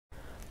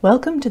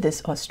Welcome to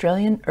this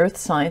Australian Earth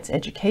Science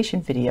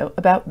education video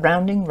about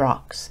rounding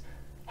rocks.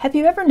 Have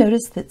you ever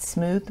noticed that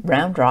smooth,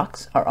 round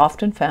rocks are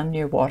often found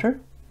near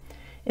water?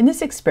 In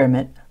this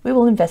experiment, we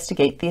will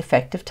investigate the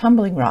effect of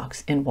tumbling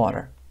rocks in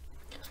water.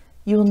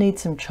 You will need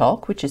some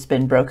chalk which has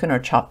been broken or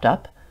chopped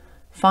up,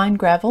 fine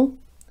gravel,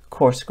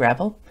 coarse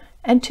gravel,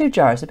 and 2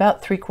 jars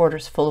about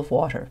 3/4 full of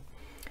water.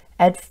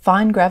 Add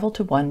fine gravel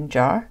to one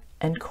jar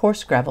and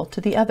coarse gravel to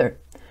the other.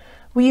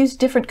 We use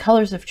different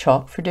colors of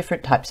chalk for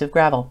different types of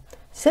gravel.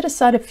 Set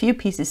aside a few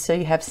pieces so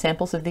you have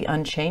samples of the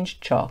unchanged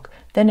chalk,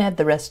 then add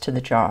the rest to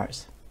the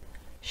jars.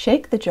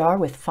 Shake the jar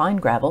with fine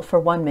gravel for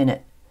 1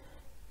 minute.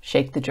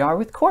 Shake the jar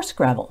with coarse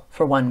gravel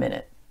for 1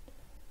 minute.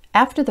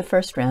 After the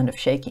first round of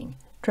shaking,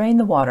 drain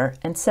the water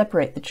and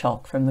separate the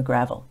chalk from the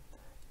gravel.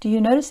 Do you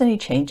notice any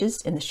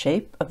changes in the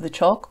shape of the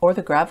chalk or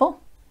the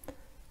gravel?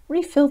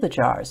 Refill the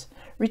jars.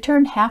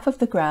 Return half of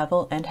the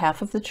gravel and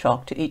half of the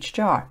chalk to each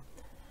jar.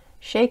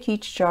 Shake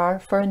each jar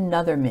for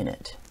another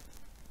minute.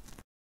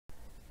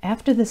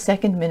 After the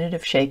second minute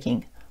of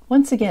shaking,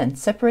 once again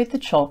separate the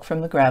chalk from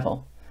the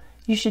gravel.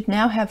 You should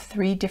now have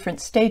 3 different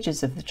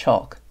stages of the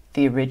chalk: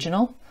 the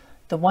original,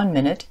 the 1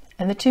 minute,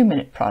 and the 2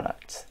 minute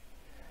products.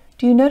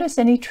 Do you notice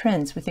any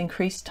trends with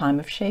increased time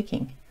of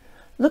shaking?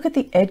 Look at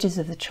the edges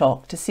of the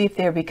chalk to see if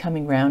they are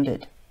becoming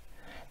rounded.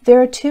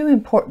 There are 2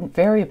 important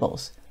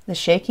variables, the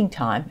shaking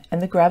time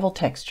and the gravel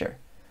texture.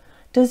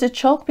 Does the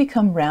chalk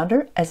become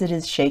rounder as it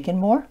is shaken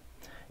more?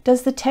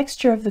 Does the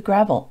texture of the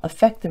gravel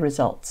affect the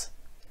results?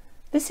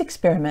 This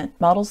experiment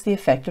models the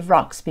effect of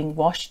rocks being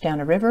washed down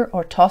a river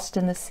or tossed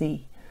in the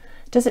sea.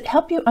 Does it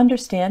help you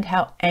understand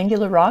how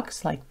angular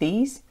rocks like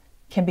these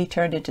can be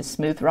turned into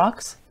smooth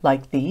rocks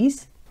like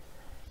these?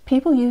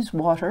 People use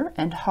water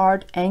and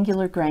hard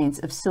angular grains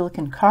of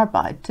silicon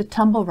carbide to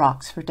tumble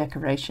rocks for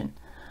decoration.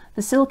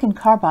 The silicon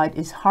carbide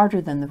is harder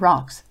than the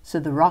rocks, so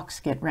the rocks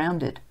get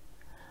rounded.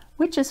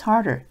 Which is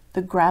harder,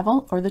 the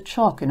gravel or the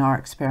chalk in our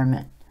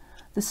experiment?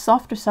 The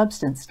softer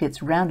substance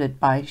gets rounded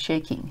by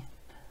shaking.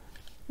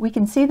 We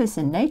can see this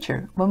in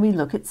nature when we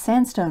look at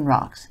sandstone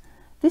rocks.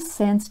 This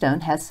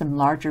sandstone has some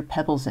larger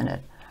pebbles in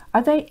it.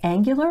 Are they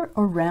angular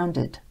or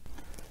rounded?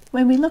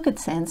 When we look at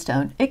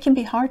sandstone, it can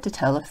be hard to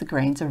tell if the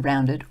grains are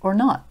rounded or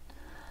not.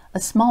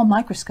 A small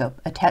microscope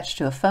attached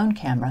to a phone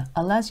camera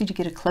allows you to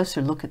get a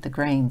closer look at the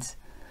grains.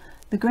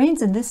 The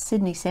grains in this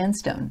Sydney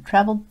sandstone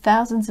traveled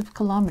thousands of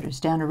kilometers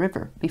down a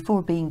river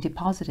before being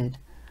deposited.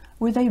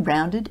 Were they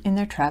rounded in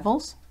their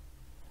travels?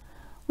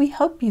 We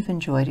hope you've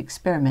enjoyed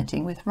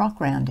experimenting with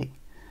rock rounding.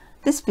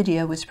 This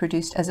video was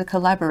produced as a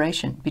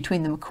collaboration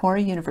between the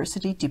Macquarie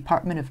University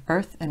Department of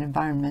Earth and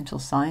Environmental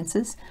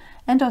Sciences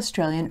and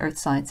Australian Earth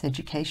Science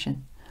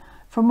Education.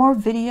 For more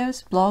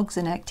videos, blogs,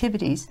 and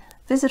activities,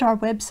 visit our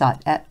website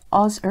at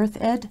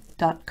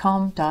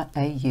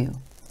ausearthed.com.au.